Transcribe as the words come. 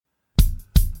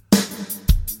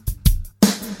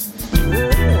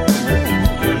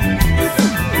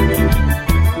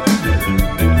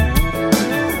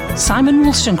Simon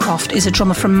Wollstonecraft is a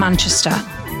drummer from Manchester.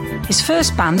 His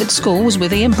first band at school was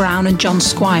with Ian Brown and John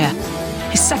Squire.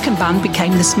 His second band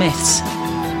became The Smiths.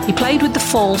 He played with The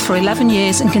Fall for 11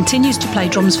 years and continues to play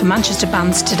drums for Manchester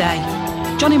bands today.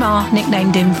 Johnny Marr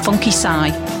nicknamed him Funky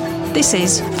Si. This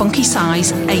is Funky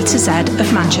Si's A to Z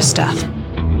of Manchester.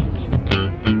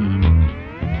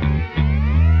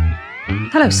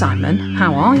 Hello Simon,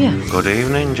 how are you? Good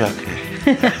evening, Jackie.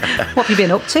 What have you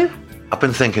been up to? I've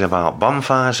been thinking about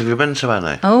bonfires. Have you been to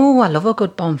any? Oh, I love a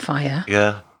good bonfire.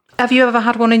 Yeah. Have you ever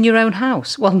had one in your own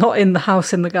house? Well, not in the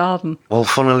house in the garden. Well,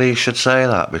 funnily you should say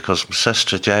that, because my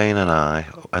sister Jane and I,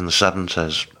 in the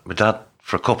 70s, my dad,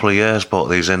 for a couple of years, bought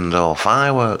these indoor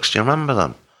fireworks. Do you remember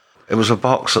them? It was a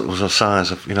box that was the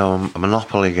size of, a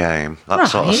Monopoly game, that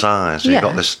sort of size. Yeah. You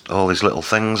got all these little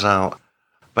things out.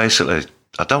 Basically,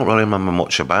 I don't really remember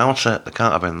much about it. They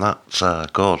can't have been that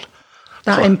good.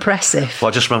 Impressive. Well,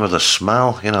 I just remember the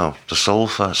smell, the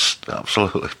sulphur,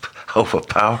 absolutely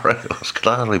overpowering. I could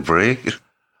hardly breathe.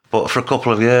 But for a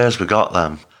couple of years we got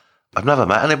them. I've never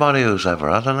met anybody who's ever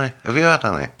had any. Have you had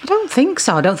any? I don't think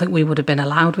so. I don't think we would have been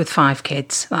allowed with 5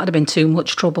 kids. That'd have been too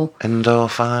much trouble. Indoor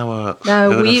fireworks? No,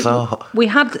 Who would have thought? We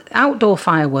had outdoor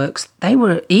fireworks. They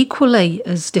were equally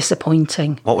as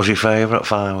disappointing. What was your favourite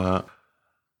firework?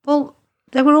 Well,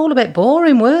 they were all a bit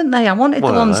boring, weren't they? I wanted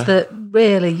the ones that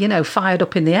really, fired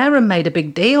up in the air and made a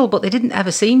big deal, but they didn't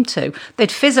ever seem to. They'd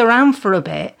fizz around for a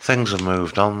bit. Things have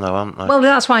moved on, though, haven't they? Well,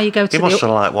 that's why you go to You must have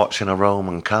liked watching a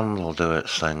Roman candle do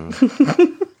its thing.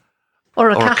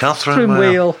 or a Catherine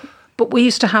wheel. But we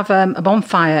used to have a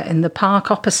bonfire in the park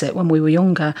opposite when we were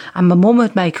younger, and my mum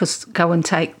would make us go and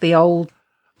take the old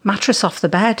mattress off the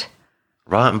bed.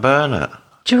 Right, and burn it?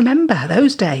 Do you remember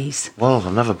those days? Well,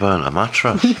 I've never burnt a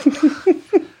mattress.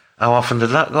 How often did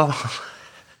that go?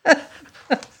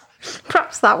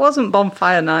 Perhaps that wasn't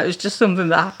bonfire night, it was just something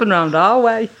that happened round our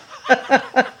way.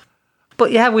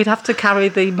 But yeah, we'd have to carry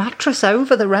the mattress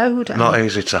over the road. Not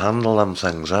easy to handle, them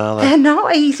things, are they? They're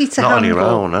not easy to handle. Not on your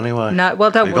own, anyway. No,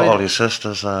 well, don't worry. worry. You got all your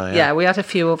sisters there, Yeah, we had a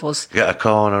few of us. Get a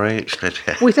corner each, did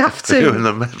you? We'd have to you in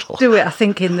the middle. do it, I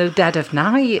think, in the dead of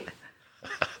night.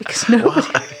 Because nobody...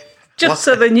 Just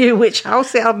so they knew which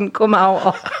house it hadn't come out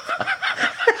of.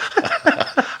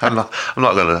 I'm not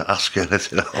going to ask you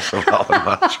anything else about the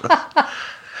mattress.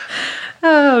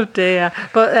 Oh dear.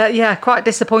 But quite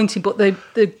disappointing. But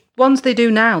the ones they do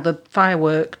now, the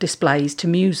firework displays to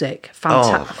music,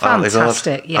 fantastic.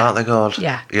 Aren't they good?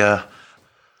 Yeah. Yeah.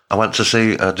 I went to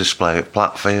see a display at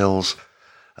Plattfields,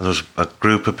 and there was a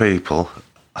group of people,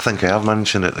 I think I have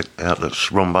mentioned it,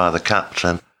 that's run by the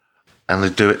captain, and they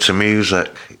do it to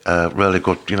music, really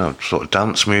good, sort of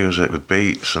dance music with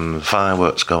beats and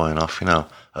fireworks going off,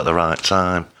 at the right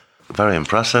time. Very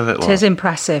impressive it was. It is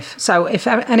impressive. So if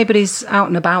anybody's out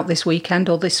and about this weekend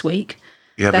or this week,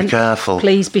 be careful.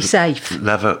 Please be safe.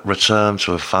 Never return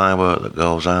to a firework that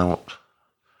goes out.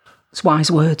 It's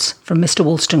wise words from Mr.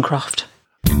 Wollstonecraft.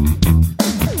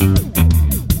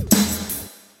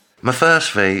 My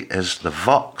first V is the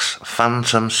Vox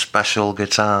Phantom Special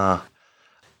Guitar.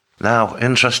 Now,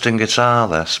 interesting guitar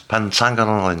this,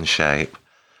 pentagonal in shape.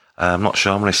 I'm not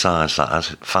sure how many sides that has.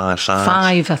 5 sides?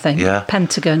 5, I think. Yeah.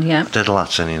 Pentagon, yeah. Did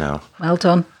Latin, Well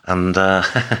done. And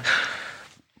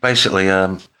basically,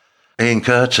 Ian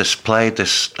Curtis played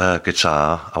this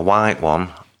guitar, a white one,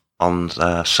 on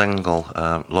their single,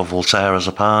 Love Will Tear Us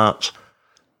Apart.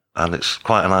 And it's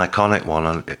quite an iconic one,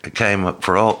 and it came up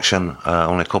for auction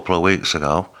only a couple of weeks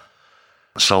ago.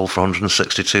 Sold for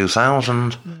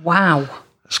 162,000. Wow.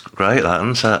 It's great, that,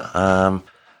 isn't it?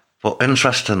 But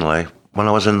interestingly, when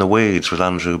I was in the Weeds with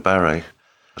Andrew Berry,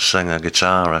 a singer,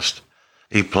 guitarist,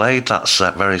 he played that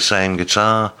very same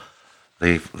guitar,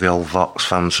 the old Vox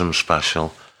Phantom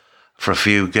Special, for a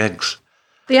few gigs.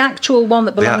 The actual one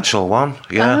that belonged... The actual one,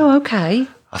 yeah. Oh, okay.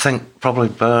 I think probably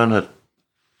Bernard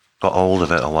got hold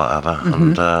of it or whatever,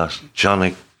 and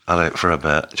Johnny had it for a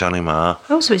bit, Johnny Marr.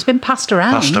 Oh, so it's been passed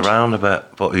around. Passed around a bit,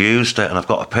 but he used it, and I've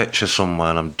got a picture somewhere,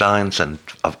 and I'm dying to...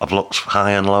 I've looked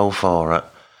high and low for it,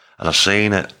 and I've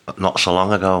seen it not so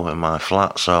long ago in my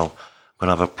flat, so I'm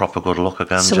going to have a proper good look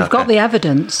again, So Jackie. we've got the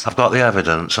evidence. I've got the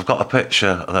evidence. I've got a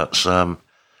picture that's from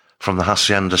the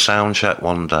Hacienda soundcheck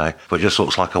one day, but it just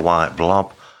looks like a white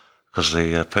blob, because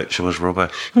the picture was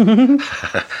rubbish.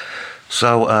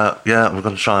 So, I'm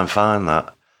going to try and find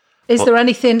that. Is there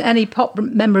any pop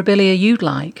memorabilia you'd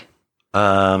like?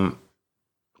 Good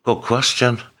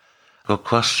question.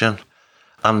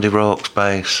 Andy Rourke's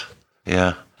bass,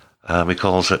 yeah. He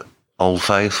calls it Old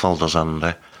Faithful, does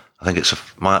Andy. I think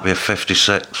might be a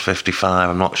 56, 55,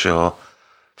 I'm not sure.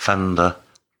 Fender.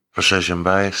 precision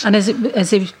bass. And has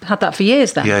he had that for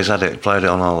years then? Yeah, he's had it. He played it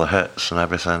on all the hits and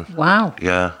everything. Wow.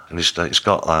 Yeah, and he's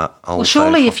got that. Well,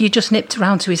 surely if you just nipped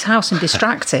around to his house and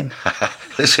distract him.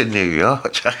 It's in New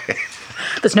York, Jackie.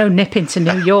 There's no nipping to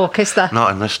New York, is there?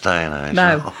 Not in this day and age.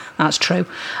 No, that's true.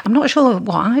 I'm not sure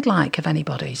what I'd like of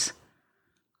anybody's.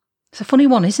 It's a funny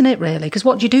one, isn't it, really? Because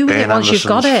what do you do with it once you've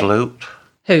got it? Flute.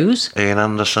 Whose? Ian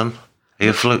Anderson.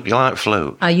 You like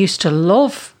flute? I used to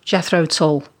love Jethro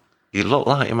Tull. You look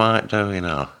like you might do, you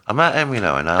know. I met him, you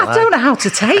know, in LA. I don't know how to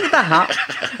take that.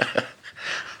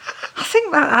 I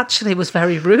think that actually was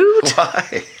very rude.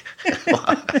 Why?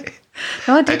 Why?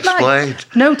 No, I did Explain.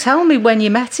 No, tell me when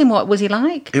you met him, what was he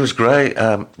like? He was great.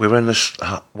 We were in this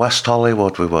West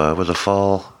Hollywood, with a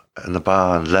fall in the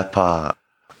bar in Le Parc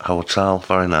Hotel,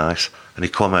 very nice. And he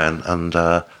come in and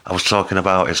I was talking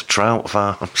about his trout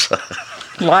farms.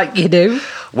 Like you do.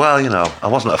 Well, you know, I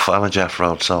wasn't a fan of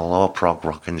Jethro Tull or prog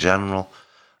rock in general,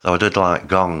 though I did like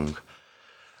Gong.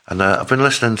 And I've been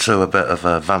listening to a bit of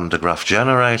a Van de Graaff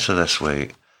Generator this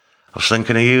week. I was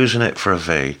thinking of using it for a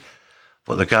V,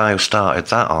 but the guy who started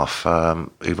that off,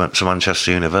 he went to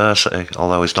Manchester University,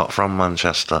 although he's not from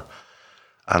Manchester.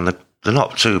 And they're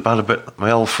not too bad. A bit.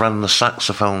 My old friend, the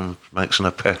saxophone, makes an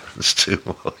appearance too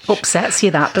much. Upsets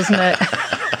you, that, doesn't it?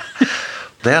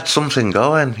 They had something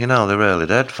going, you know, they really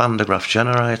did. Van de Graaff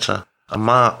Generator. And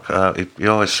Mark, he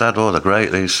always said, oh, they're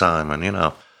great, these, Simon, you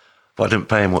know. But I didn't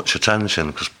pay much attention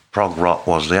because prog rock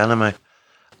was the enemy.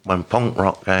 When punk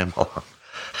rock came along,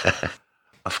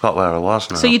 I forgot where I was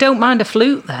now. So you don't mind a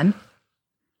flute then?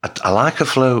 I like a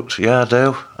flute, yeah, I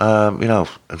do. You know,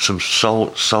 and some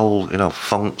soul, you know,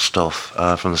 funk stuff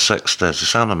from the 60s. They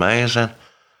sound amazing.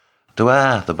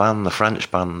 The band, the French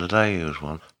band, did they use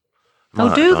one?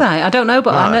 Oh, do they? I don't know,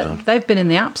 but I know they've been in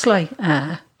the Apsley.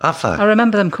 Have they? I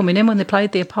remember them coming in when they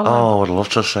played the Apollo. Oh, I'd love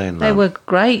to have seen them. They were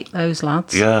great, those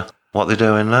lads. Yeah. What are they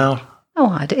doing now? No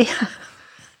idea.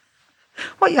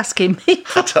 What are you asking me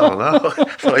for? I don't know.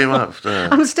 Thought you might have to...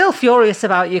 I'm still furious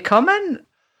about your comment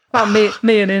about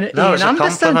me and Ian No, it's a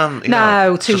Anderson. compliment.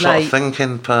 No, too it's a late. Sort of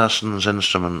thinking person's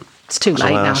instrument. It's too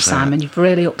late now, Simon. You've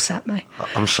really upset me.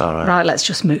 I'm sorry. Right, let's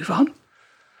just move on.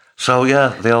 So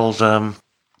yeah, the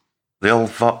old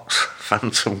Vox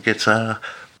Phantom guitar.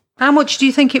 How much do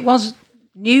you think it was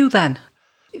new then?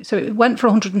 So it went for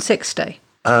 160.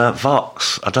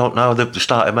 Vox, I don't know. They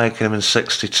started making them in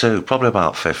 '62, probably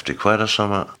about 50 quid or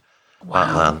something back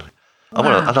then.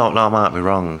 Wow. I don't know. I might be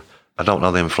wrong. I don't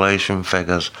know the inflation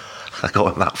figures. I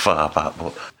going that far back,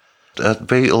 but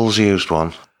Beatles used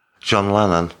one. John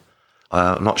Lennon.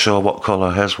 I'm not sure what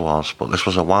colour his was, but this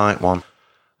was a white one.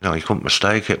 You know, you couldn't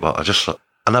mistake it. But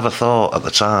I never thought at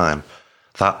the time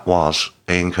that was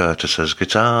Ian Curtis's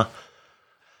guitar.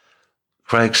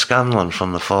 Craig Scanlon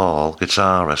from The Fall,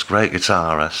 guitarist, great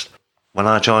guitarist. When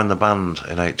I joined the band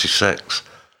in '86,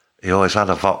 he always had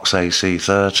a Vox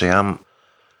AC30 amp,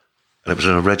 and it was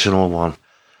an original one.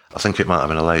 I think it might have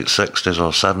been the late 60s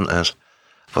or 70s.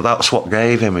 But that's what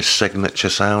gave him his signature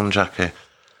sound, Jackie.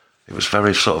 It was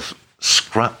very sort of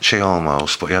scratchy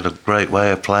almost, but he had a great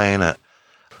way of playing it.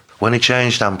 When he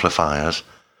changed amplifiers,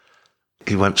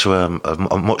 he went to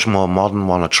a much more modern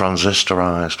one, a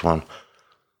transistorised one,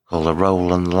 called the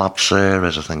Roland Lab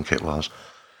Series, I think it was.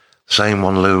 Same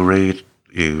one Lou Reed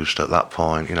used at that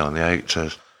point, you know, in the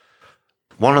 80s.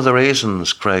 One of the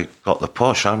reasons Craig got the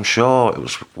push, I'm sure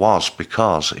it was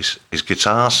because his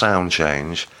guitar sound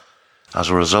changed as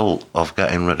a result of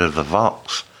getting rid of the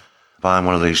Vox, buying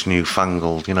one of these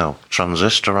newfangled, you know,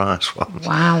 transistorised ones.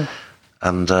 Wow.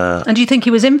 And do you think he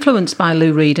was influenced by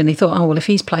Lou Reed and he thought, oh, well, if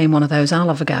he's playing one of those, I'll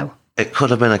have a go? It could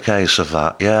have been a case of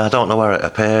that. Yeah, I don't know where it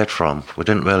appeared from. We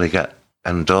didn't really get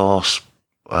endorsed.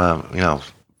 You know,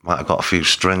 might have got a few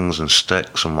strings and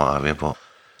sticks and what have you, but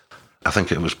I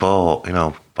think it was bought, you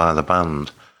know, by the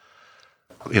band.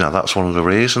 You know, that's one of the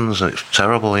reasons, and it's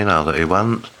terrible, you know, that he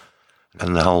went,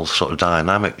 and the whole sort of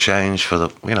dynamic changed for the,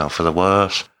 you know, for the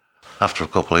worse. After a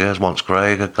couple of years, once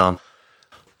Craig had gone.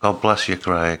 God bless you,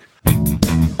 Craig.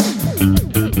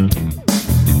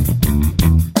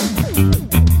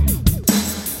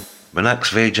 My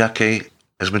next V, Jackie,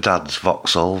 is my dad's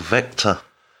Vauxhall Victor.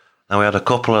 Now, we had a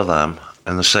couple of them.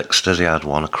 In the 60s, he had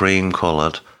one, a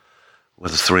cream-coloured,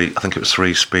 with I think it was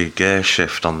 3-speed gear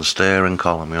shift on the steering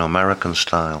column, you know, American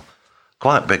style.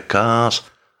 Quite big cars.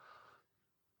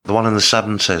 The one in the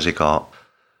 70s he got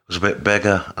was a bit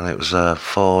bigger, and it was a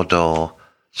 4-door,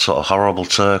 sort of horrible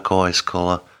turquoise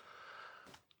colour.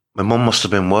 My mum must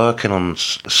have been working on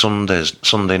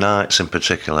Sunday nights in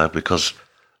particular, because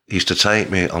he used to take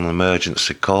me on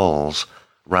emergency calls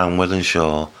round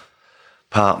Wythenshawe,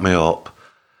 park me up,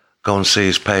 go and see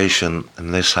his patient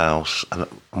in this house. And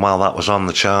while that was on,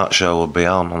 the chart show would be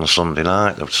on a Sunday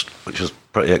night, which was a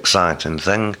pretty exciting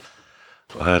thing.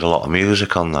 I heard a lot of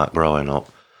music on that growing up.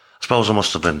 I suppose I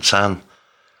must have been 10.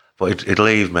 But he'd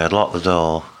leave me, I'd lock the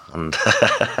door, and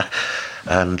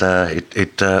and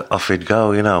off he'd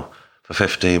go, you know, for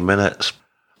 15 minutes.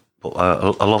 But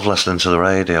I love listening to the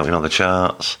radio, you know, the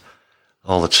charts,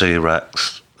 all the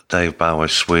T-Rex, Dave Bowie,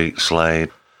 Sweet, Slade,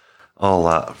 all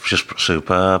that, just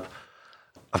superb.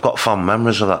 I've got fond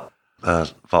memories of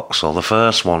that Vauxhall. The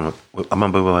first one, I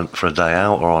remember we went for a day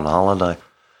out or on holiday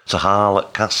to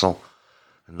Harlech Castle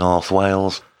in North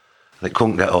Wales, and it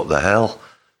couldn't get up the hill.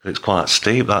 It's quite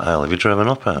steep, that hill. Have you driven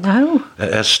up it? No.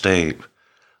 It is steep.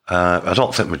 I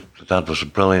don't think my dad was a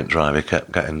brilliant driver. He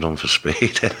kept getting done for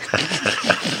speeding.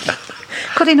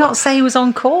 Could he not say he was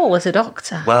on call as a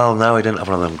doctor? Well, no, he didn't have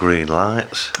one of them green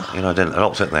lights. You know, I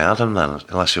don't think they had them then,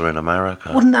 unless you were in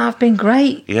America. Wouldn't that have been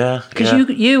great? Yeah. Because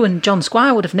you and John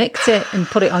Squire would have nicked it and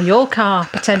put it on your car,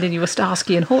 pretending you were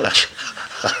Starsky and Hutch.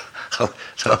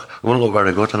 So it wouldn't look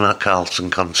very good in that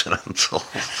Carlton Continental.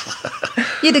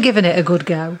 You'd have given it a good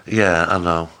go. Yeah, I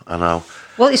know.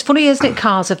 Well, it's funny, isn't it,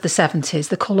 cars of the 70s,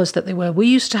 the colours that they were. We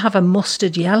used to have a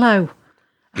mustard yellow.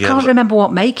 I can't remember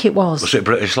what make it was. Was it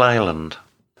British Leyland?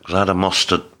 Because I had a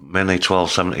mustard Mini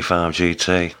 1275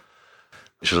 GT,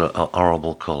 which was a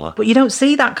horrible colour. But you don't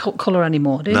see that colour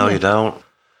anymore, do you? No, you don't.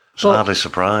 It's hardly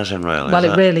surprising, really. Well,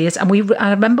 it really is. And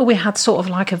I remember we had sort of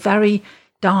like a very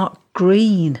dark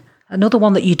green, another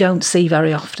one that you don't see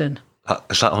very often.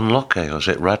 Is that unlucky, or is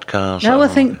it red cars? No, I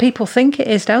think people think it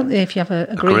is, don't they, if you have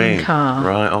a green car?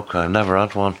 Right, okay, never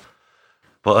had one.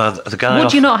 But the guy...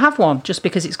 Would you not have one just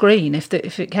because it's green? If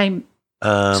it came...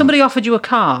 somebody offered you a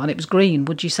car and it was green,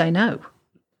 would you say no?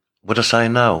 Would I say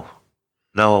no?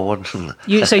 No, I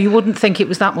wouldn't. So you wouldn't think it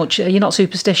was that much... You're not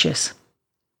superstitious?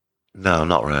 No,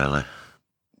 not really.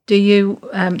 Do you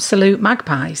salute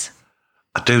magpies?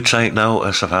 I do take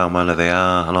notice of how many they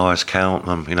are and always count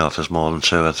them, you know, if there's more than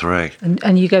 2 or 3.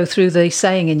 And you go through the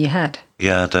saying in your head?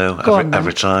 Yeah, I do.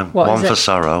 Every time. What 1 for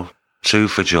sorrow, 2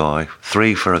 for joy,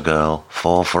 3 for a girl,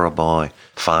 4 for a boy,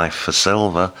 5 for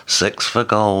silver, 6 for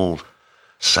gold,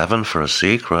 7 for a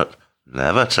secret,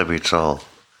 never to be told.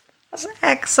 That's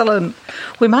excellent.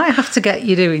 We might have to get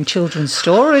you doing children's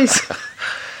stories.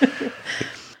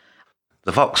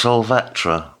 The Vauxhall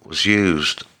Vectra was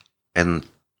used in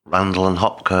Randall and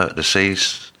Hopkirk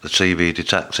Deceased, the TV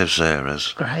detective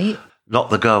series. Great. Not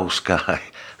the ghost guy,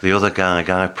 the other guy,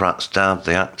 Guy Pratt's dad,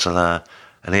 the actor there,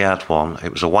 and he had one.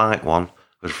 It was a white one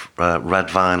with red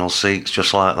vinyl seats,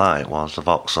 just like that it was, the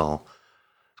Vauxhall.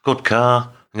 Good car.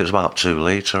 I think it was about 2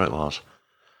 litre it was.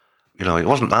 You know, it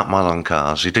wasn't that mad on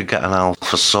cars. He did get an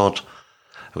Alfa Sud,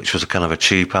 which was a kind of a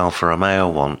cheap Alfa Romeo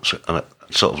once, and it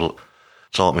sort of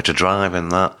taught me to drive in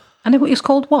that. And it was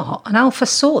called what? An Alfa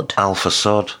Sud? Alfa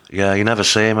Sud. Yeah, you never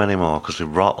see him anymore because they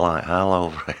rot like hell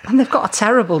over it. And they've got a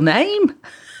terrible name.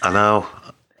 I know.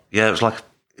 Yeah,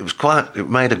 it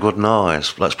made a good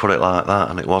noise, let's put it like that,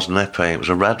 and it was nippy. It was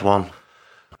a red one.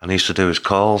 And he used to do his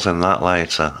calls in that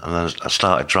later, and then I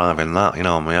started driving that, you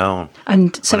know, on my own.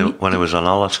 And so when he was on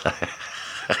holiday.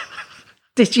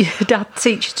 Did your dad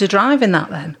teach you to drive in that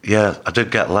then? Yeah, I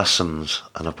did get lessons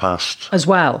and I passed. As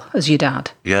well as your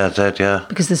dad? Yeah, I did, yeah.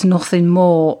 Because there's nothing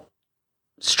more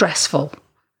stressful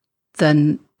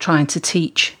than trying to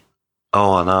teach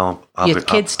I know. your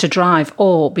kids to drive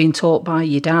or being taught by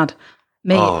your dad.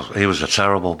 He was a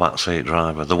terrible backseat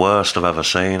driver. The worst I've ever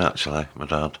seen, actually, my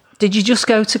dad. Did you just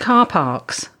go to car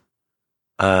parks?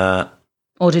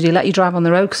 Or did he let you drive on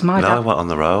the road? Because No, I went on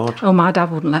the road. Oh, my dad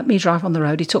wouldn't let me drive on the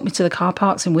road. He took me to the car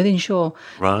parks in Wythenshawe.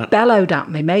 Right. Bellowed at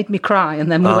me, made me cry,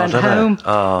 and then we went home.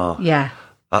 Oh. Yeah.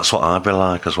 That's what I'd be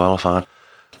like as well if I...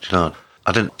 You know,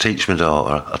 I didn't teach my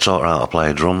daughter. I taught her how to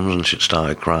play drums and she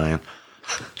started crying.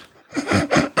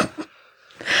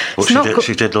 But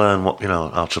she did learn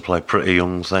how to play Pretty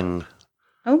Young Thing.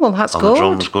 Oh, well, that's on good. The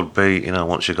drums, good beat,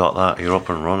 once you got that, you're up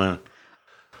and running.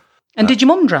 And did your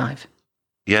mum drive?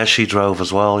 Yeah, she drove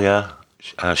as well, yeah.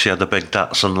 She had the big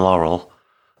Datsun Laurel.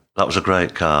 That was a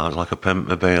great car. It was like a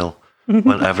pimpmobile.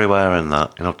 Went everywhere in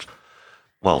that,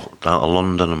 well, down to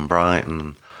London and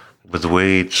Brighton with the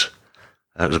Weeds.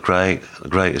 It was the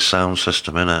greatest sound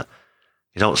system in it.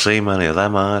 You don't see many of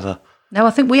them either. No,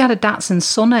 I think we had a Datsun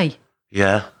Sunny.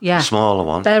 Yeah, a smaller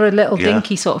one. They're a little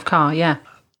dinky sort of car, yeah.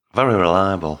 Very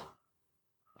reliable,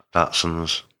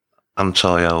 Datsuns and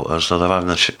Toyotas, so they're having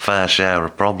a fair share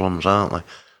of problems, aren't they?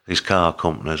 These car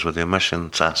companies with the emission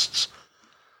tests.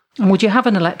 And would you have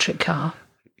an electric car?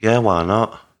 Yeah, why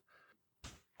not?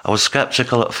 I was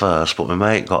sceptical at first, but my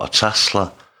mate got a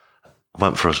Tesla. I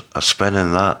went for a spin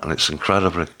in that, and it's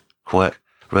incredibly quick,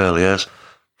 really is.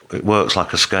 It works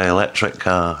like a scale electric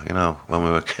car, you know, when we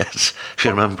were kids. If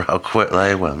you remember how quick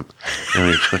they went,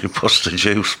 you pushed the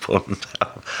juice button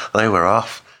down, they were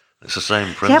off. It's the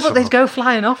same principle. Yeah, but they'd go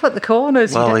flying off at the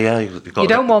corners. Well, you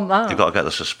don't want that. You've got to get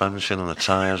the suspension and the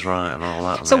tyres right and all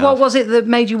that. So what was it that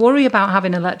made you worry about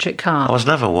having an electric car? I was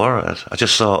never worried. I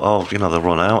just thought, they'll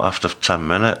run out after 10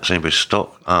 minutes and you'll be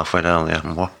stuck halfway down the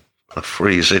M1 on a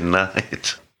freezing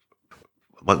night.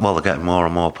 Well, they're getting more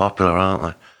and more popular, aren't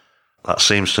they? That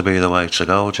seems to be the way to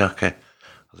go, Jackie.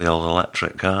 The old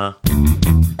electric car.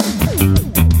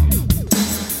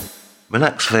 My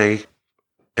next V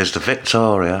is the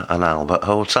Victoria and Albert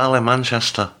Hotel in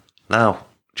Manchester. Now,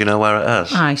 do you know where it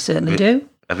is? I certainly do.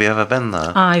 Have you ever been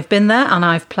there? I've been there and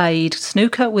I've played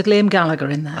snooker with Liam Gallagher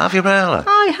in there. Have you really?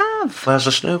 I have. Where's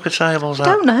the snooker tables at?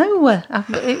 I don't know.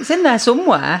 It's in there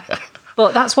somewhere.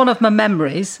 But that's one of my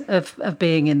memories of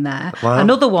being in there. Wow.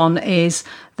 Another one is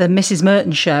the Mrs.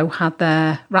 Merton show had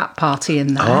their rap party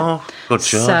in there. Oh, good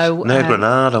choice. So, near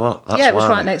Granada. Well, that's it was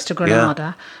right next to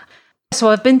Granada. Yeah. So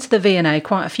I've been to the V&A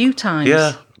quite a few times.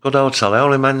 Yeah, good hotel. I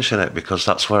only mention it because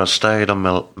that's where I stayed on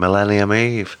Millennium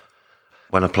Eve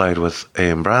when I played with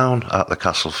Ian Brown at the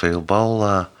Castlefield Bowl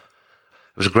there.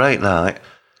 It was a great night.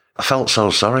 I felt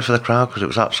so sorry for the crowd because it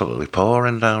was absolutely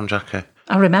pouring down, Jackie.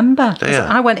 I remember. Yeah.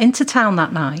 I went into town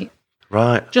that night.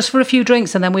 Right. Just for a few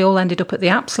drinks and then we all ended up at the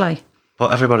Apsley.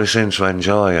 But everybody seemed to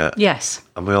enjoy it. Yes.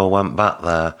 And we all went back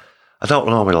there. I don't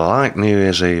normally like New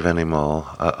Year's Eve anymore.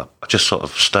 I just sort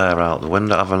of stare out the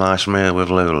window, have a nice meal with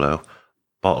Lulu,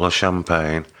 bottle of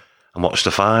champagne, and watch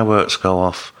the fireworks go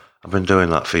off. I've been doing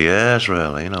that for years,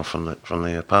 really, from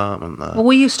the apartment there. Well,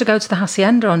 we used to go to the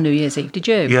Hacienda on New Year's Eve, did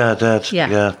you? Yeah, I did.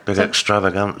 Yeah, big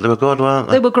extravagant. They were good, weren't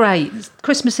they? They were great.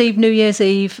 Christmas Eve, New Year's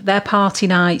Eve, their party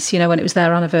nights, when it was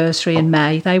their anniversary in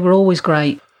May, they were always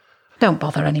great. Don't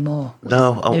bother anymore.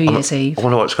 No, New Year's Eve. I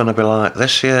wonder what it's going to be like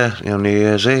this year, New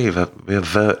Year's Eve. It'll be a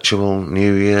virtual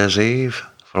New Year's Eve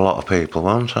for a lot of people,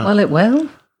 won't it? Well, it will.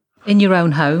 In your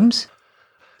own homes.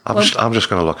 I'm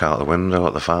just going to look out the window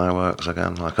at the fireworks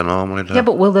again, like I normally do. Yeah,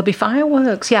 but will there be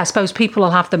fireworks? Yeah, I suppose people will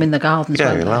have them in the gardens.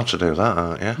 Yeah, won't you're they? allowed to do that,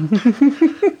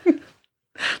 aren't you?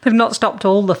 They've not stopped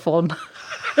all the fun.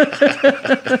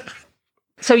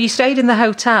 So you stayed in the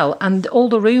hotel, and all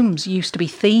the rooms used to be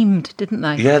themed, didn't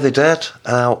they? Yeah, they did.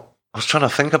 Now, I was trying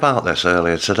to think about this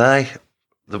earlier today.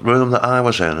 The room that I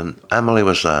was in, and Emily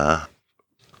was there,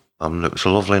 and it was a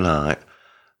lovely night,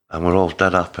 and we're all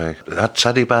dead happy. It had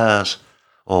teddy bears.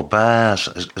 Or bears.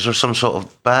 Is there some sort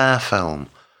of bear film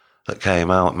that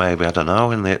came out? Maybe, I don't know,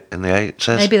 in the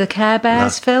 80s. Maybe the Care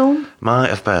Bears film.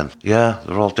 Might have been. Yeah,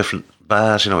 they're all different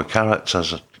bears, with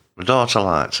characters. My daughter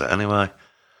likes it anyway.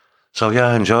 So yeah,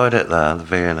 I enjoyed it there, the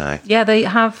V&A. Yeah, they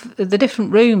have the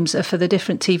different rooms are for the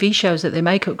different TV shows that they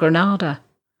make at Granada.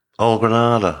 Oh,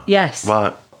 Granada. Yes.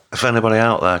 Right. If anybody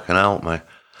out there can help me.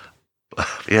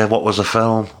 Yeah, what was the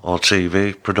film or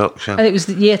TV production? And it was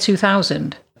the year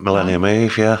 2000. Millennium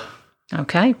Eve, yeah.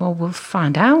 Okay, well, we'll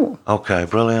find out. Okay,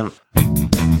 brilliant.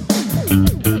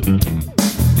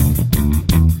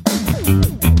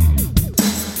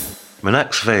 My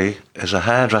next V is a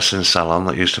hairdressing salon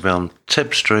that used to be on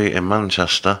Tib Street in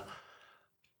Manchester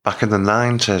back in the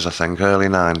 90s, I think, early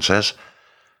 90s.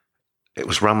 It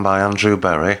was run by Andrew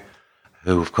Berry,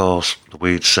 who, of course, the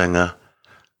weed singer,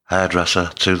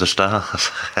 hairdresser to the stars,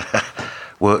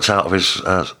 worked out of his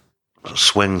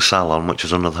swing salon, which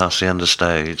is under the Hacienda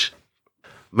stage.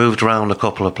 Moved around a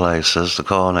couple of places, the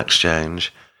Corn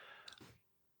Exchange,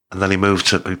 and then he moved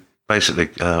to basically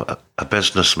a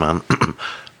businessman.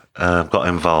 Got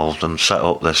involved and set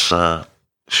up this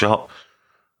shop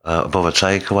above a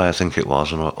takeaway, I think it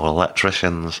was, or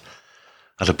electricians.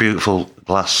 Had a beautiful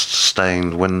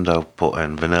glass-stained window put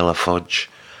in, vanilla fudge.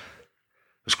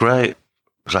 It was great. It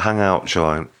was a hangout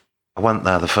joint. I went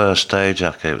there the first day,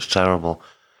 Jackie. It was terrible.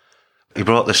 He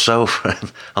brought this sofa in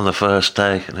on the first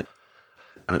day, and it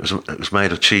was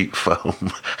made of cheap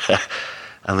foam,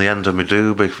 and the end of my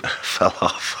doobie fell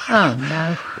off. Oh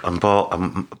no! And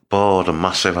bored a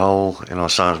massive hole, the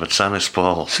size of a tennis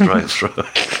ball straight through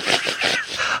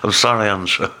it. I'm sorry,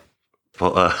 Andrew,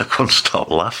 but I couldn't stop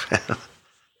laughing.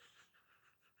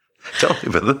 It's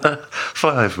only been there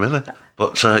 5 minutes,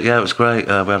 but yeah, it was great.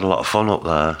 We had a lot of fun up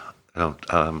there.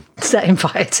 Setting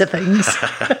fire to things.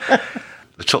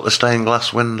 They took the stained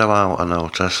glass window out, I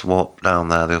noticed. Walked down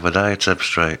there the other day, Tib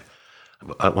Street.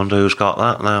 I wonder who's got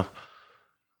that now.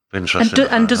 Interesting.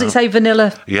 And does it say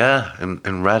vanilla? Yeah,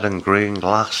 in red and green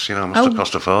glass. Must have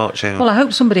cost a fortune. Well, I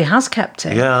hope somebody has kept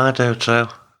it. Yeah, I do too.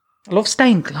 I love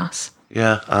stained glass.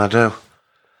 Yeah, I do.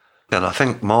 And I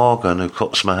think Morgan, who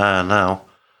cuts my hair now,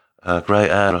 a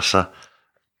great hairdresser,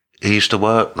 He used to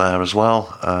work there as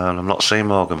well, and I've not seen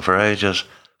Morgan for ages.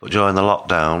 But during the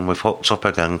lockdown, we've hooked up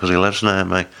again because he lives near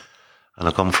me. And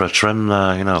I've gone for a trim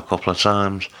there, a couple of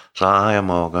times. So hiya,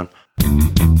 Morgan.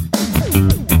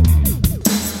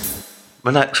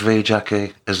 My next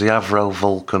V-Jackie is the Avro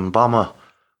Vulcan bomber,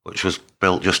 which was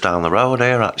built just down the road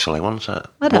here, actually, wasn't it?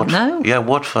 I don't know. Yeah,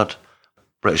 Woodford.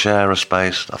 British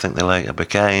Aerospace, I think they later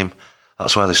became.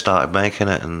 That's where they started making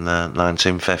it in the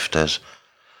 1950s.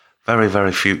 Very,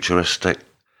 very futuristic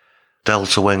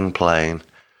delta wing plane.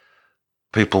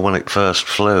 People, when it first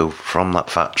flew from that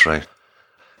factory,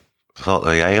 thought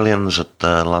the aliens had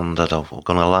landed or were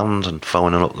going to land, and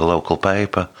phoning up the local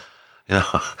paper.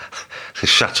 They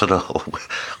shattered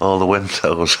all the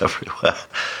windows everywhere.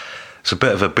 It's a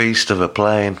bit of a beast of a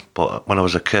plane, but when I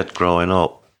was a kid growing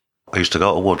up, I used to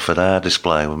go to Woodford Air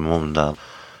Display with my mum and dad.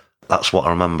 That's what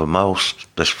I remember most,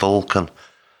 this Vulcan.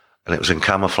 And it was in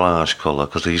camouflage colour,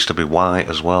 because they used to be white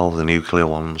as well, the nuclear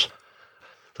ones.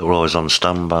 They were always on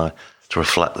standby to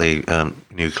reflect the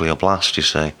nuclear blast, you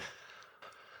see.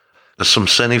 There's some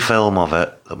cine film of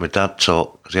it that my dad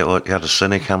took, because he had a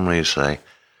cine camera, you see.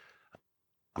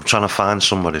 I'm trying to find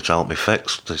somebody to help me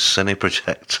fix this cine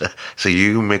projector. It's a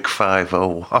UMIG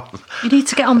 501. You need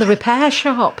to get on the repair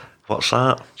shop. What's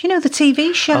that? Do you know the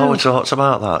TV show? Oh, we talked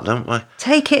about that, didn't we?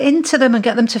 Take it into them and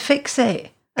get them to fix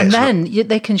it. And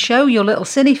they can show your little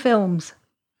cine films.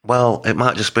 Well, it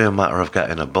might just be a matter of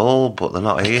getting a bulb, but they're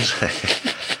not easy.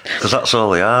 Because that's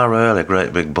all they are, really, a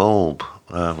great big bulb,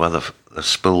 where the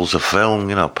spools of film,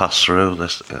 pass through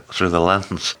the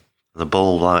lens. The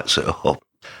bulb lights it up.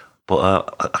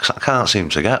 But I can't seem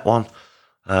to get one.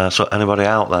 So anybody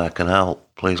out there can help,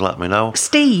 please let me know.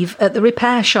 Steve at the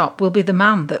repair shop will be the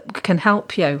man that can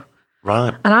help you.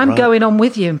 Right. And I'm going on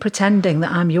with you and pretending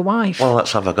that I'm your wife. Well,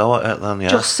 let's have a go at it then, yeah.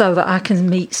 Just so that I can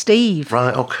meet Steve.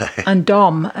 Right, okay. And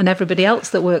Dom and everybody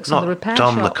else that works on the repair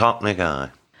shop. Dom, the Cockney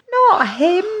guy. Not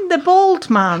him, the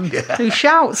bald man who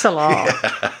shouts a lot.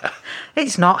 Yeah.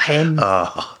 It's not him.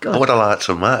 Oh, God. I would have liked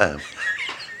to have met him.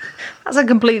 That's a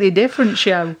completely different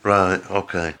show. Right,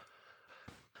 okay.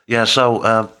 Yeah,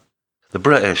 so the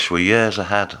British were years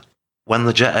ahead. When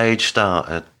the jet age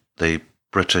started, the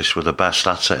British were the best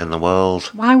at it in the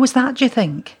world. Why was that, do you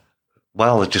think?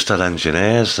 Well, they just had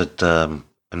engineers that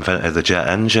invented the jet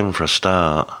engine for a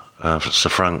start. Sir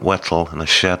Frank Whittle in a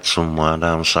shed somewhere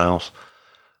down south.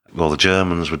 Well, the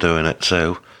Germans were doing it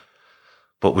too.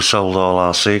 But we sold all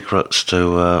our secrets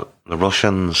to the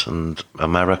Russians, and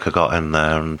America got in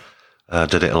there and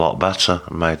did it a lot better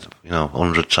and made,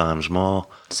 100 times more.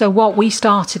 So what, we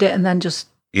started it and then just...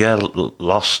 Yeah,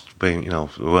 lost being,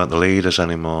 we weren't the leaders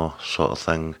anymore, sort of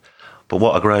thing. But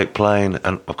what a great plane.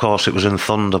 And, of course, it was in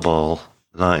Thunderball,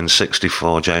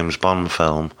 1964 James Bond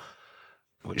film,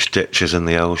 which ditches in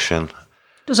the ocean.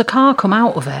 Does a car come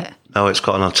out of it? No, it's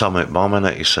got an atomic bomb in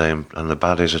it, you see, and the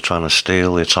baddies are trying to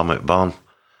steal the atomic bomb.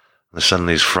 They send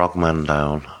these frogmen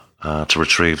down to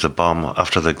retrieve the bomb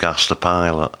after they gassed the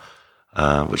pilot,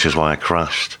 which is why it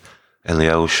crashed in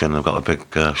the ocean. They've got a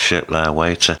big ship there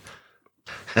waiting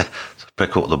to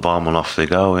pick up the bomb, and off they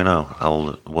go,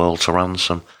 hold the world to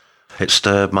ransom. It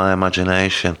stirred my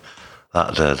imagination,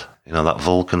 that did. That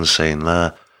Vulcan scene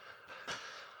there.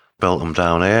 Built them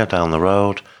down here, down the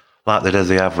road, like they did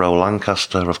the Avro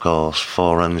Lancaster, of course,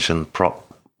 4-engine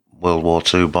prop World War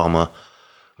II bomber,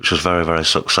 which was very, very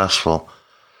successful.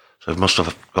 So it must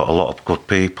have got a lot of good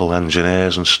people,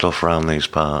 engineers and stuff around these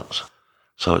parts.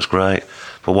 So it's great.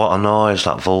 But what a noise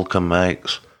that Vulcan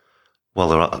makes.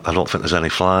 Well, I don't think there's any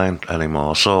flying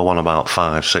anymore. I saw one about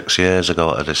 5-6 years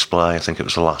ago at a display. I think it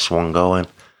was the last one going.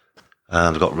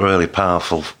 And they've got really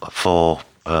powerful 4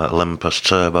 Olympus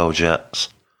turbojets.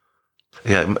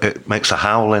 Yeah, it makes a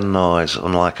howling noise,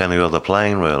 unlike any other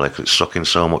plane, really, because it's sucking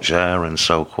so much air in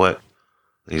so quick.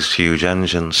 These huge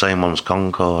engines, same ones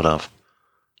Concorde have.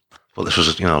 But this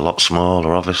was, a lot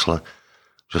smaller, obviously.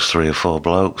 Just 3 or 4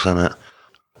 blokes in it.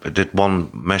 It did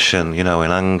one mission, in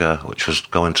anger, which was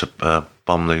going to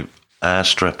bomb the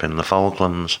airstrip in the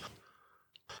Falklands.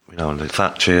 In the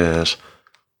Thatcher years.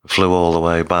 Flew all the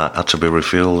way back, had to be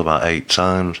refuelled about 8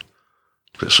 times.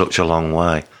 It's such a long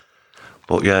way.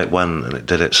 But yeah, it went and it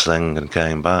did its thing and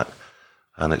came back.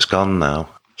 And it's gone now.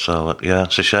 So yeah,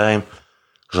 it's a shame.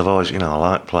 Because I've always, I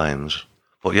like planes.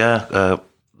 But yeah,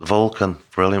 Vulcan,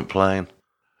 brilliant plane.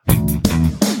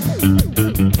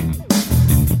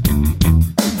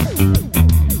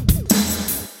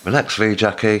 My next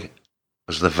V-Jackie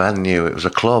was the venue. It was a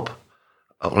club,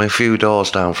 only a few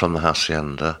doors down from the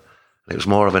Hacienda. It was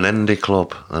more of an indie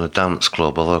club than a dance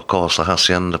club, although, of course, the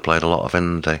Hacienda played a lot of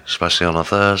indie, especially on a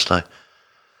Thursday.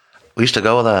 We used to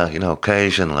go there,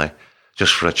 occasionally,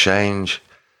 just for a change.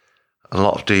 A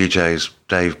lot of DJs,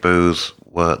 Dave Booth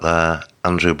worked there,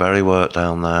 Andrew Berry worked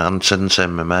down there, and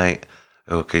Tintin, my mate,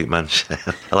 who I keep mentioning.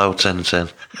 Hello, Tintin.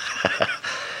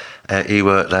 He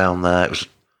worked down there.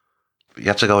 You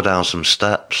had to go down some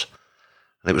steps,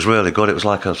 and it was really good. It was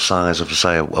like a size of,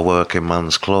 say, a working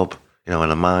man's club, in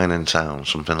a mining town,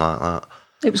 something like that.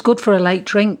 It was good for a late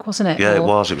drink, wasn't it? Yeah, it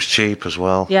was. It was cheap as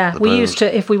well. Yeah, we used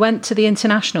to, if we went to the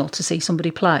International to see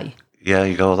somebody play. Yeah,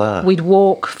 you go there. We'd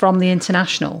walk from the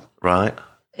International. Right.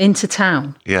 Into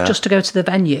town. Yeah. Just to go to the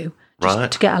venue.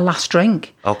 Just to get a last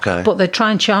drink. Okay. But they'd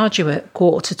try and charge you at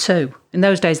 1:45. In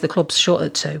those days, the clubs shut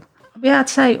at 2. Yeah, I'd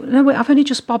say, no, wait, I've only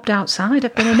just bobbed outside.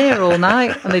 I've been in here all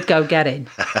night. And they'd go, get in.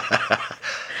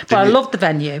 But I loved the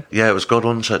venue. Yeah, it was good,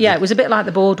 wasn't it? Yeah, it was a bit like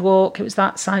the Boardwalk. It was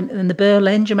that side. And the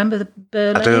Berlin. Do you remember the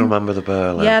Berlin? I do remember the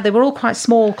Berlin. Yeah, they were all quite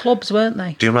small clubs, weren't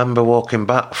they? Do you remember walking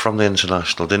back from the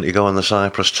International? Didn't you go in the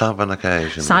Cyprus Tavern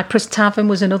occasionally? Cyprus Tavern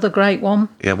was another great one.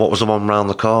 Yeah, what was the one round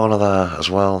the corner there as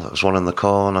well? There was one in the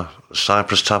corner.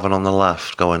 Cyprus Tavern on the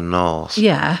left, going north.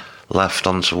 Yeah. Left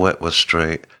onto Whitworth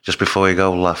Street, just before you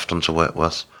go left onto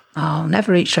Whitworth. Oh,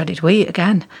 never eat shredded wheat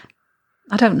again.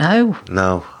 I don't know.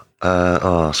 No.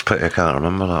 It's a pity I can't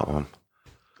remember that one.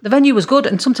 The venue was good,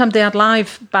 and sometimes they had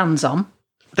live bands on.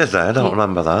 Did they? I don't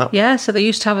remember that. Yeah, so they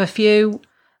used to have a few...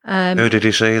 Who did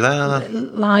you see there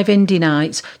then? Live indie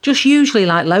nights. Just usually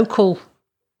like local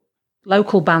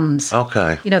bands.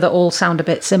 Okay. That all sound a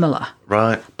bit similar.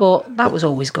 Right. But that was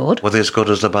always good. Were they as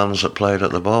good as the bands that played at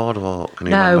the Boardwalk? Can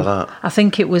you remember that? I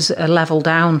think it was a level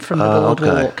down from the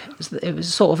Boardwalk. Okay. It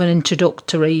was sort of an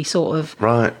introductory sort of...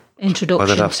 Right. Introduction. Where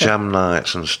they'd have jam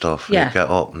nights and stuff. Yeah. You'd get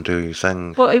up and do your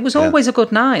thing. But it was always a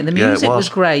good night. The music was was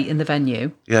great in the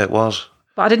venue. Yeah, it was.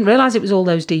 But I didn't realise it was all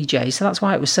those DJs, so that's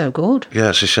why it was so good. Yeah,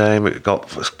 it's a shame it got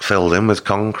filled in with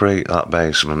concrete, that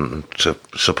basement, to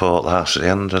support the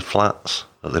hacienda flats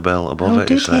that they built above it.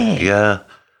 Did it?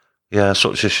 Yeah,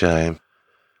 such a shame.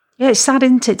 Yeah, it's sad,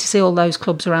 isn't it, to see all those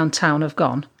clubs around town have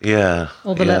gone. Yeah.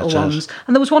 All the little ones.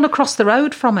 And there was one across the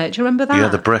road from it. Do you remember that? Yeah,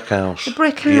 the Brick House. The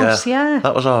Brick House, yeah.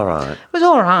 That was all right. It was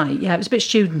all right, yeah. It was a bit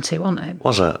studenty, wasn't it?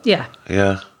 Was it? Yeah.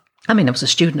 Yeah. I mean, I was a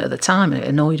student at the time and it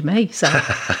annoyed me, so...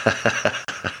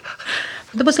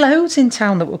 There was loads in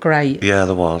town that were great. Yeah,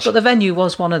 there was. But the venue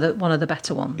was one of the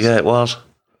better ones. Yeah, it was.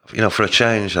 For a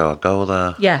change, though, I'd go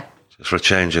there. Yeah. Just for a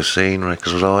change of scenery,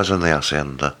 because I was always in the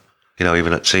hacienda.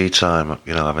 Even at tea time,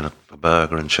 having a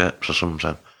burger and chips or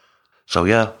something. So,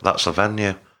 yeah, that's the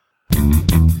venue.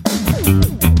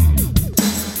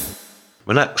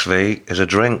 My next V is a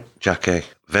drink, Jackie.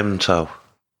 Vimto.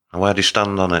 And where do you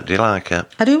stand on it? Do you like it?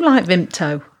 I do like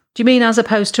Vimto. Do you mean as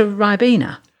opposed to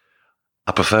Ribena?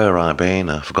 I prefer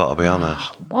Ribena, I've got to be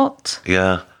honest. What?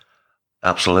 Yeah,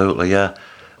 absolutely, yeah.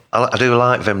 I do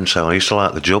like Vimto. I used to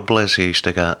like the Jubblies he used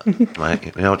to get.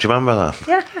 Mate. Do you remember that?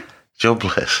 Yeah.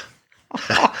 Jubblies.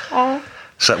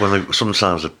 Except when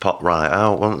sometimes they'd pop right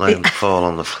out, wouldn't they, and fall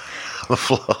on the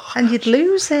floor. And you'd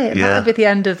lose it. Yeah. That'd be the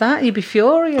end of that. You'd be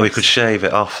furious. Well, you could shave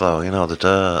it off, though, the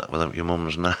dirt with your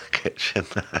mum's kitchen.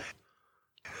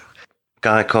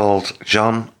 Guy called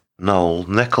John Noel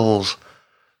Nichols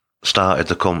started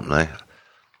the company.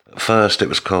 At first, it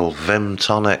was called Vim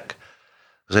Tonic.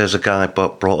 There's a guy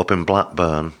brought up in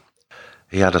Blackburn.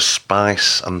 He had a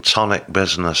spice and tonic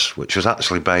business, which was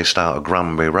actually based out of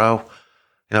Granby Row.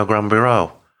 Granby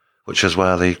Row, which is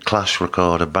where the Clash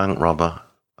recorded Bank Robber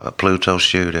at Pluto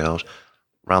Studios,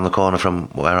 round the corner from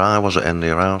where I was at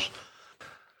India House.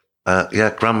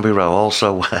 Granby Row,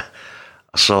 also where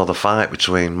I saw the fight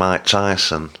between Mike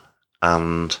Tyson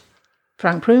and...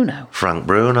 Frank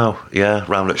Bruno, yeah,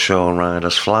 round at Sean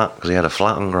Ryder's flat, because he had a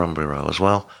flat on Granby Row as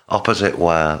well, opposite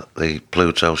where the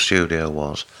Pluto studio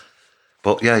was.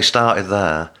 But yeah, he started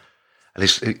there, and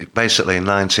basically in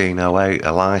 1908,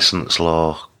 a licence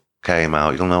law came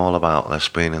out. You'll know all about this,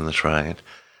 being in the trade.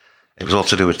 It was all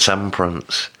to do with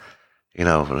temperance,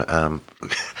 trying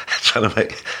to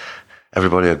make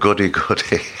everybody a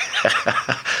goody-goody.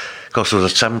 Of course, there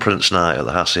was a temperance night at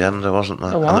the Hacienda, wasn't there?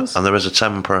 There was. And there is a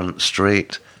temperance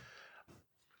street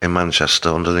in Manchester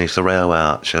underneath the railway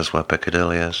arches where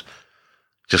Piccadilly is,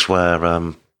 just where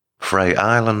Freight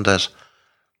Island is,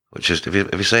 which is, have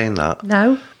you seen that?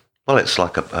 No. Well, it's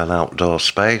like an outdoor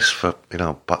space for,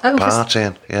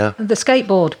 partying, yeah. The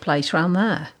skateboard place round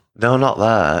there? No, not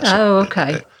there.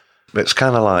 Okay. It's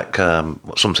kind of like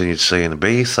something you'd see in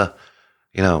Ibiza,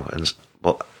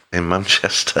 but in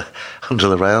Manchester, under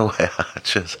the railway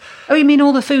arches. Oh, you mean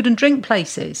all the food and drink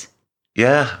places?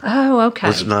 Yeah. Oh, okay.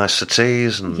 With nice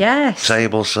settees and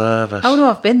table service. Oh, no,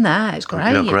 I've been there. It's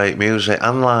great. Great music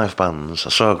and live bands.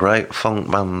 I saw a great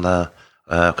funk band there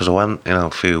because I went, a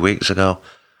few weeks ago.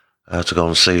 to go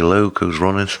and see Luke, who's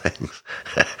running things.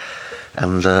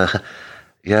 And,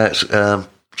 it's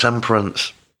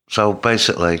Temperance. So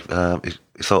basically,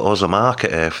 he thought, there's a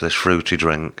market here for this fruity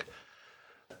drink.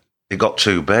 It got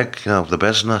too big, the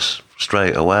business,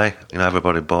 straight away.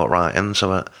 Everybody bought right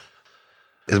into it.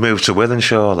 He moved to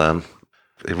Wythenshawe then.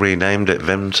 He renamed it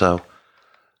Vimto,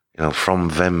 from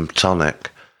Vim Tonic.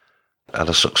 Had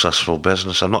a successful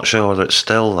business. I'm not sure whether it's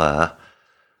still there.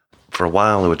 For a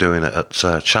while they were doing it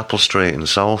at Chapel Street in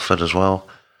Salford as well,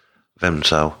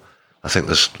 Vimto. I think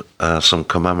there's some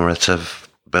commemorative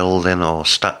building or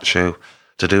statue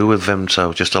to do with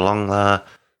Vimto just along there.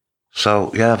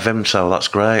 So, yeah, Vimto, that's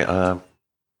great.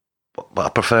 But I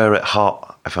prefer it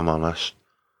hot, if I'm honest.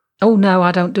 Oh, no,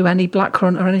 I don't do any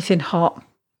blackcurrant or anything hot.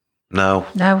 No.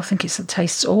 No, I think it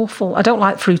tastes awful. I don't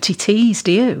like fruity teas,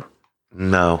 do you?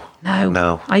 No.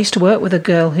 I used to work with a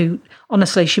girl who,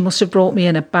 honestly, she must have brought me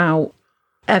in about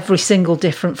every single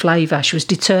different flavour. She was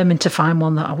determined to find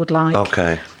one that I would like.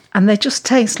 Okay. And they just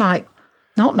taste like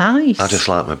not nice. I just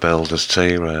like my builder's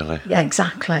tea, really. Yeah,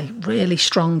 exactly. Really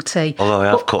strong tea. Although I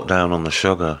have cut down on the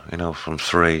sugar, from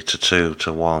 3 to 2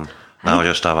 to 1. Now I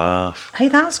just have half. Hey,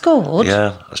 that's good.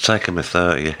 Yeah, it's taken me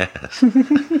 30 years.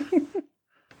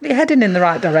 You're heading in the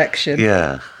right direction.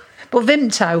 Yeah. But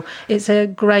Vimto, it's a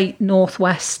great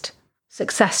Northwest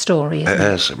success story, isn't it?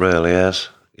 It is, it really is,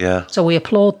 yeah. So we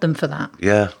applaud them for that.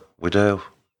 Yeah, we do.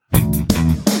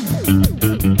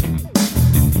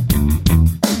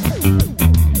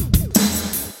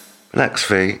 Next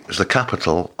is the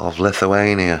capital of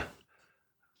Lithuania,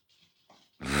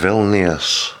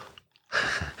 Vilnius.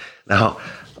 Now,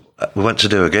 we went to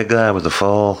do a gig there with the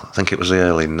Fall. I think it was the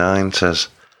early 90s.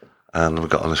 And we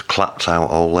got on this clapped out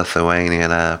old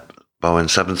Lithuanian Air Boeing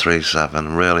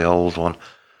 737, really old one.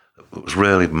 It was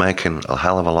really making a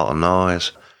hell of a lot of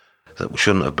noise. That we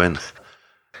shouldn't have been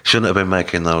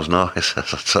making those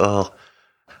noises at all.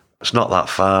 It's not that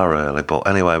far really, but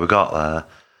anyway, we got there.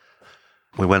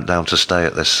 We went down to stay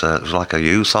at this, it was like a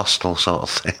youth hostel sort of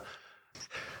thing.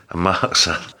 And Mark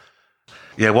said,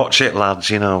 yeah, watch it, lads,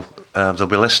 they'll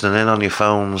be listening in on your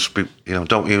phones,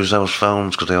 don't use those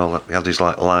phones, because they have these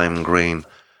like lime green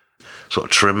sort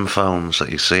of trim phones that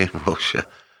you see in Russia.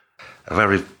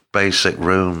 Very basic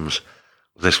rooms.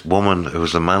 This woman who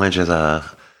was the manager there,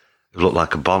 who looked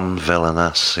like a Bond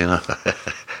villainess,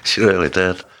 She really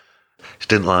did. She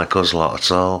didn't like us a lot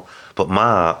at all. But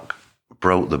Mark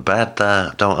broke the bed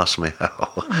there. Don't ask me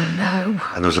how. Oh, no.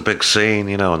 And there was a big scene,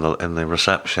 in the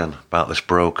reception about this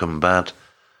broken bed.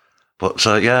 But,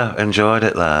 enjoyed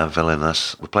it there,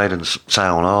 Vilnius. We played in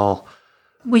Town Hall.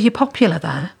 Were you popular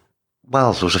there?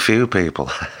 Well, there was a few people.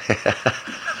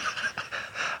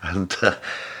 And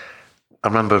I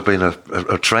remember being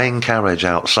a train carriage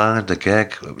outside the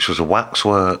gig, which was a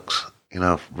waxworks,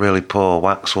 really poor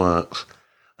waxworks.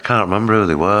 I can't remember who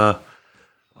they were,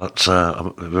 but,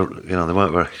 they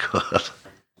weren't very good.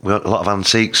 We had a lot of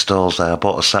antique stores there. I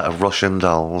bought a set of Russian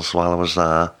dolls while I was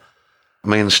there.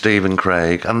 Me and Stephen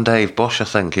Craig and Dave Bush, I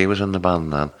think, he was in the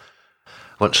band then.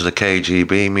 Went to the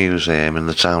KGB museum in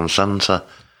the town centre,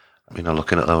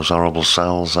 looking at those horrible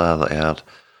cells there that he had.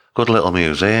 Good little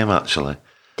museum, actually.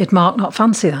 Did Mark not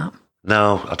fancy that?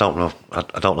 No, I don't know.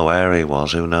 I don't know where he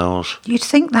was. Who knows? You'd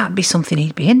think that'd be something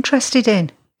he'd be interested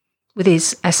in, with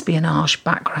his espionage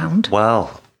background.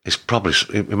 Well, he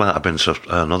might have been to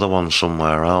another one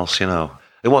somewhere else,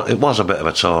 It was a bit of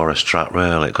a tourist trap,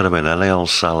 really. It could have been any old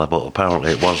cellar, but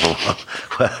apparently it was the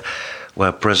one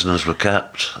where prisoners were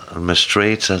kept and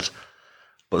mistreated.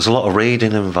 But there's a lot of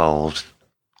reading involved.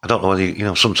 I don't know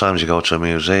whether sometimes you go to a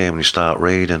museum and you start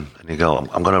reading and you go,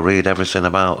 I'm going to read everything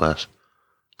about this.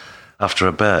 After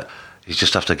a bit, you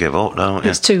just have to give up, don't you?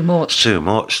 It's too much. It's too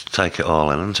much to take it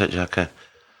all in, isn't it, Jackie?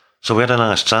 So we had a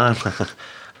nice time.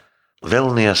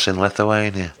 Vilnius in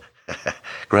Lithuania.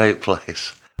 Great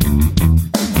place.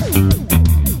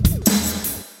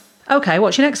 Okay,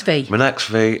 what's your next V? My next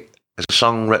V is a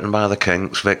song written by the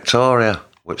Kinks, Victoria,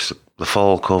 which the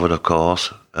Fall covered, of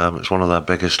course. It's one of their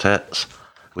biggest hits.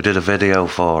 We did a video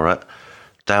for it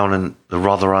down in the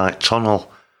Rotherhite Tunnel,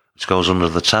 which goes under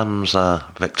the Thames there,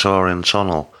 Victorian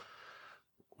Tunnel.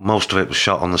 Most of it was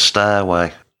shot on the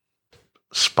stairway,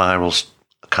 spiral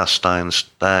cast iron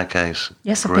staircase.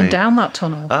 Yes, I've been down that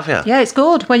tunnel. Have you? Yeah, it's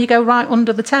good when you go right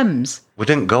under the Thames. We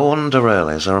didn't go under,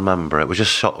 really, as I remember it. We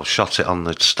just shot it on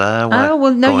the stairway. Oh,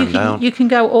 well, no, you can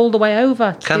go all the way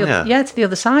over. Can you? Yeah, to the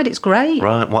other side. It's great.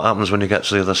 Right, what happens when you get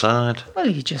to the other side? Well,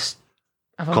 you just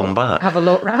come back. Have a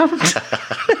look round.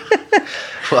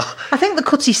 Well, I think the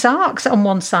Cutty Sark's on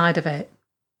one side of it.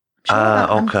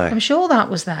 Okay. I'm sure that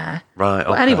was there. Right, okay.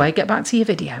 But anyway, get back to your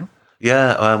video.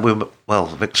 Yeah,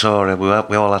 Victoria,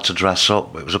 we all had to dress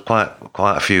up. It was quite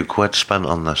a few quid spent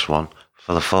on this one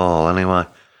for the fall, anyway.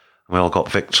 We all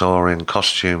got Victorian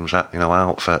costumes,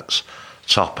 outfits,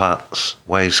 top hats,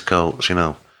 waistcoats,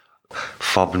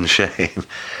 fob and chain.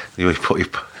 You put your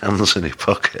hands in your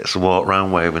pockets and walk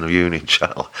around waving a Union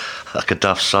Jack like a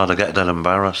daft sod. I get dead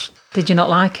embarrassed. Did you not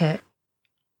like it?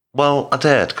 Well, I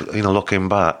did, looking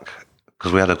back,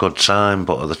 because we had a good time,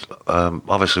 but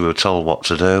obviously we were told what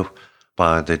to do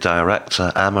by the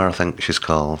director, Emma, I think she's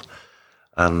called.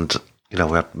 And, we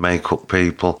had makeup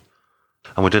people.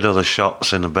 And we did other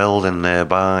shots in a building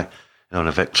nearby, in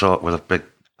a with a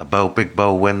big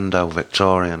bow window,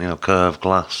 Victorian, curved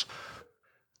glass.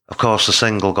 Of course, the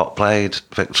single got played,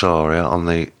 Victoria, on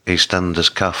the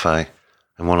EastEnders Cafe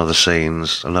in one of the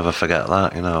scenes. I'll never forget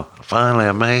that, Finally,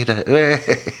 I made it.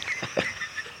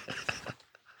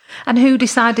 And who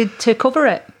decided to cover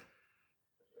it?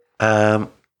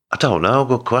 I don't know,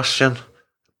 good question.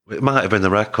 It might have been the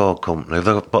record company,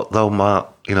 but though Mark,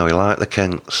 he liked the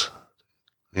Kinks.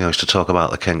 He used to talk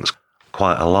about the Kinks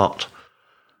quite a lot.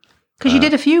 Because you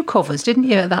did a few covers, didn't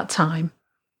you, at that time?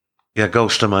 Yeah,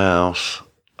 Ghost of My House,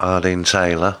 Ardeen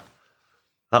Taylor.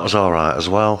 That was all right as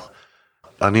well.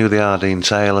 I knew the Ardeen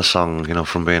Taylor song,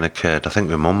 from being a kid. I think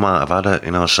my mum might have had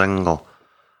it, a single.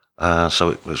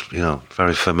 So it was,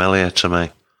 very familiar to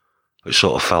me. It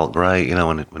sort of felt great,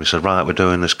 when he said, right, we're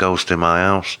doing this Ghost in My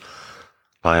House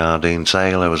by Ardeen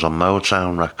Taylor. It was on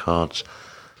Motown Records.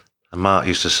 And Mark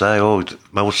used to say,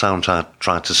 Motown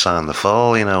tried to sign The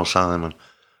Fall, Simon.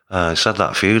 He said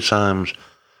that a few times.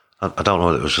 I don't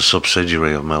know if it was a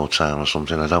subsidiary of Motown or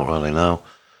something, I don't really know.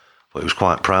 But he was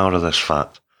quite proud of this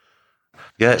fact.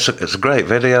 Yeah, it's a great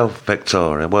video,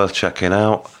 Victoria, worth checking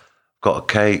out. Got a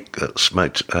cake that's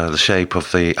made the shape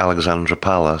of the Alexandra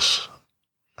Palace,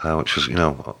 which was,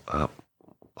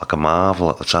 like a marvel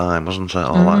at the time, wasn't it?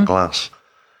 All that glass.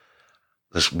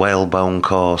 There's whalebone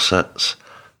corsets,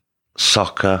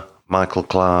 soccer. Michael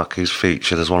Clarke, he's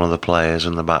featured as one of the players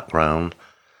in the background.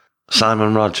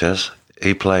 Simon Rogers,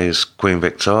 he plays Queen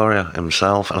Victoria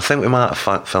himself. And I think we might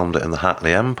have filmed it in the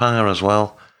Hackney Empire as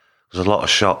well. There's a lot of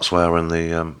shots where in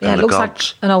the it looks like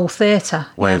an old theatre.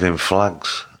 Waving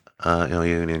flags,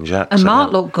 Union Jacks. And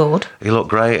Mark looked good. He looked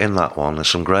great in that one. There's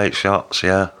some great shots,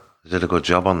 yeah. He did a good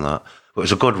job on that. But it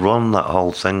was a good run, that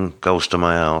whole thing, Ghost of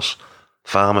My House.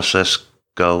 Pharmacist,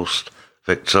 Ghost,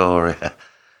 Victoria,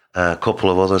 a couple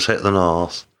of others hit the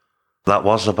north. That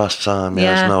was the best time,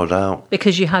 there's no doubt.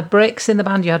 Because you had Bricks in the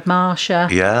band, you had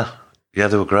Marsha. Yeah,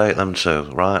 they were great, them two.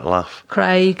 Right laugh.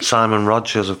 Craig. Simon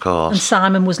Rogers, of course. And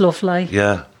Simon was lovely.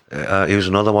 Yeah, he was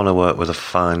another one who worked with the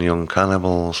Fine Young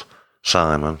Cannibals,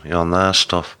 Simon, on their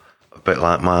stuff. A bit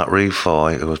like Mark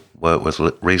Refoy, who worked with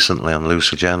recently on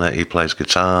Lucy Jenner. He plays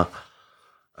guitar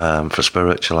for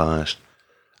Spiritualised.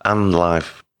 And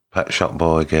live Pet Shop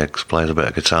Boy gigs, plays a bit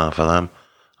of guitar for them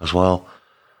as well.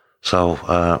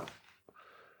 So,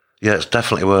 it's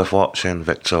definitely worth watching,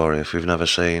 Victoria, if you've never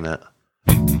seen it.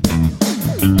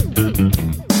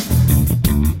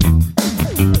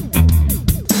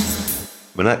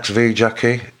 My next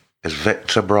V-Jockey is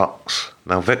Victor Brox.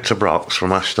 Now, Victor Brox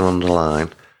from Ashton-under-Lyne,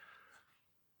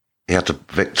 he had the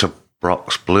Victor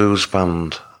Brox Blues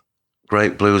Band.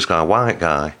 Great blues guy, white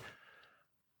guy.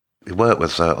 He worked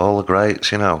with all the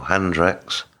greats,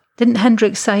 Hendrix. Didn't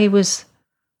Hendrix say he was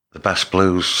the best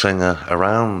blues singer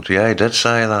around? Yeah, he did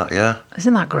say that, yeah.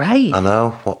 Isn't that great? I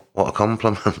know, what a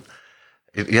compliment.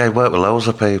 He worked with loads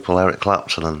of people, Eric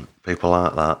Clapton and people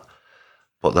like that.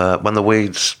 But when the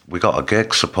Weeds, we got a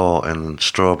gig supporting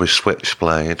Strawberry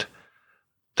Switchblade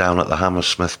down at the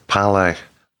Hammersmith Palais,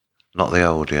 not the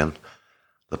Odeon,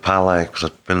 the Palais, because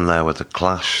I'd been there with the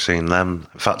Clash, seen them.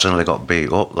 In fact, I nearly got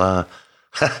beat up there.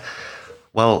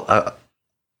 Well,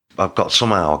 I got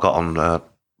on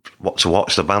to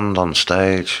watch the band on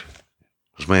stage.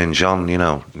 It was me and John,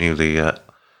 knew the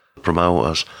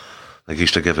promoters. They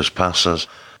used to give us passes.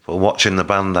 But watching the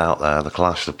band out there, the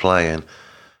Clash, they're playing,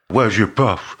 "Where's your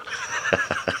puff?"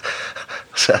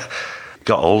 So,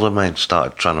 got hold of me and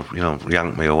started trying to,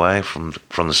 yank me away from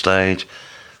the stage.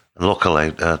 And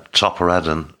luckily, Topper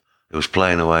Eden, who was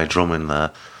playing away, drumming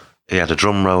there, he had a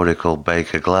drum roadie called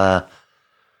Baker Glare.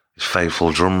 His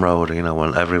faithful drum roadie,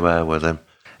 went everywhere with him.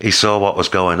 He saw what was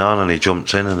going on and he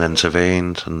jumped in and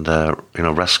intervened and,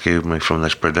 rescued me from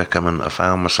this predicament I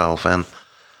found myself in.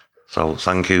 So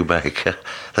thank you, Baker.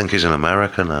 I think he's in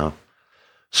America now.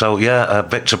 So,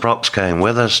 Victor Brox came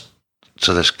with us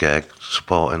to this gig,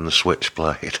 supporting the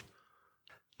Switchblade.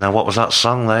 Now, what was that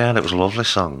song they had? It was a lovely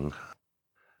song.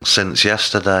 Since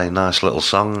Yesterday, nice little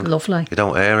song. Lovely. You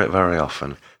don't hear it very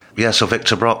often. Yeah, so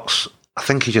Victor Brox, I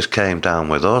think he just came down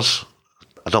with us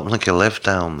I don't think he lived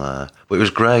down there. But he was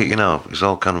great, you know. He was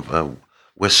all kind of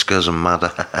whiskers and mad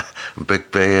and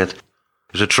big beard.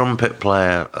 He was a trumpet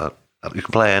player. You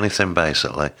can play anything,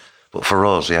 basically. But for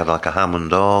us, he had like a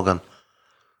Hammond organ.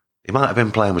 He might have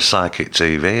been playing with Psychic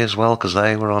TV as well, because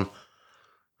they were on.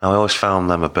 Now, I always found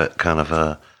them a bit of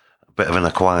an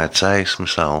acquired taste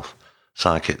myself,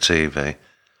 Psychic TV.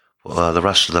 But the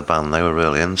rest of the band, they were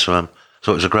really into him.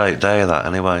 So it was a great day, that,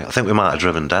 anyway. I think we might have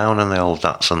driven down in the old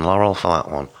Datsun Laurel for that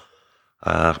one.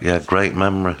 Yeah, great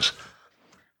memories.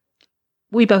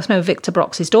 We both know Victor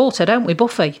Brox's daughter, don't we,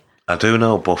 Buffy? I do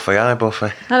know Buffy. Hi, Buffy.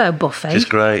 Hello, Buffy. She's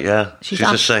great, yeah. She's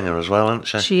a singer as well, isn't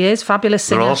she? She is, fabulous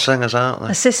singer. They're all singers, aren't they?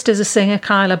 Her sister's a singer,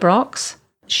 Kyla Brox.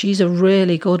 She's a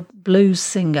really good blues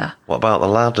singer. What about the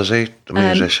lad? Is he a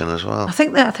musician as well? I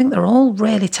think they're all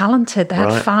really talented. They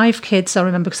had 5 kids, I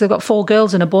remember, because they've got 4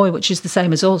 girls and a boy, which is the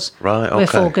same as us. Right, okay. We're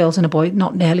 4 girls and a boy,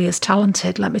 not nearly as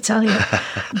talented, let me tell you.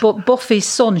 But Buffy's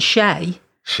son, Shay,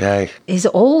 is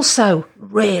also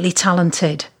really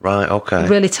talented. Right, okay.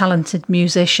 Really talented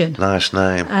musician. Nice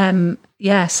name.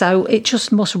 Yeah, so it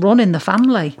just must run in the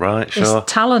family. Right, sure. This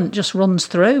talent just runs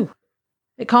through.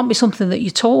 It can't be something that you're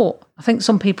taught. I think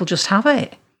some people just have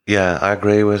it. Yeah, I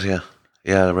agree with you.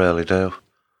 Yeah, I really do.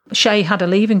 Shay had a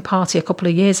leaving party a couple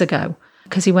of years ago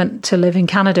because he went to live in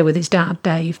Canada with his dad,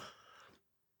 Dave.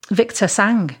 Victor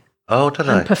sang. Oh, did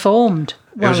he? And performed.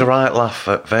 It was a right laugh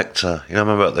at Victor. You know, I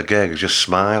remember at the gig, he was just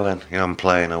smiling, you know, and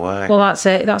playing away. Well, that's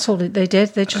it. That's all they did.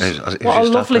 They just, what a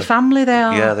lovely family they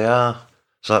are. Yeah, they are.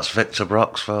 So that's Victor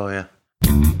Brox for you.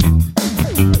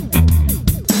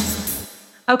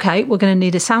 Okay, we're going to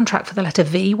need a soundtrack for the letter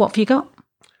V. What have you got?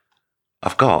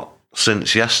 I've got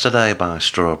Since Yesterday by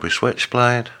Strawberry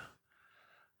Switchblade.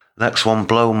 Next one,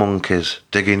 Blow Monkeys,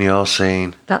 Digging Your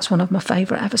Scene. That's one of my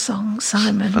favourite ever songs,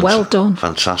 Simon. Well done.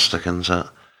 Fantastic, isn't it?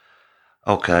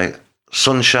 Okay,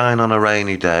 Sunshine on a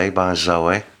Rainy Day by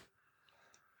Zoe. I'm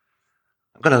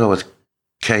going to go with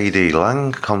K.D.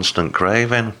 Lang, Constant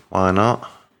Craving. Why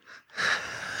not?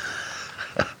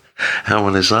 How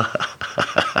many is that?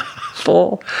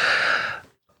 4.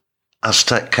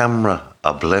 Aztec Camera,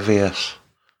 Oblivious.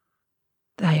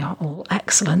 They are all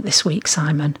excellent this week,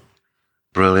 Simon.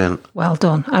 Brilliant. Well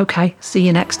done. Okay, see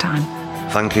you next time.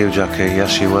 Thank you, Jackie.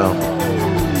 Yes, you will.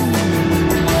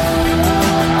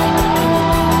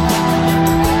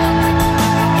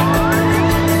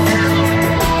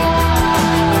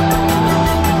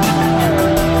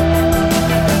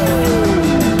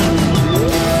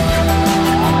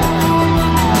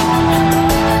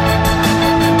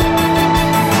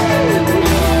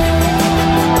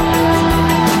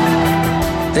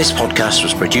 This podcast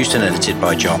was produced and edited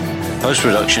by John.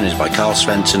 Post-production is by Carl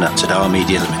Svensson at Tadar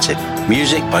Media Limited.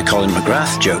 Music by Colin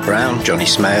McGrath, Joe Brown, Johnny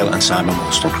Smale and Simon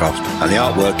Wollstonecroft. And the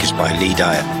artwork is by Lee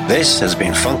Dyer. This has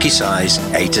been Funky Size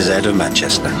A to Z of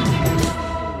Manchester.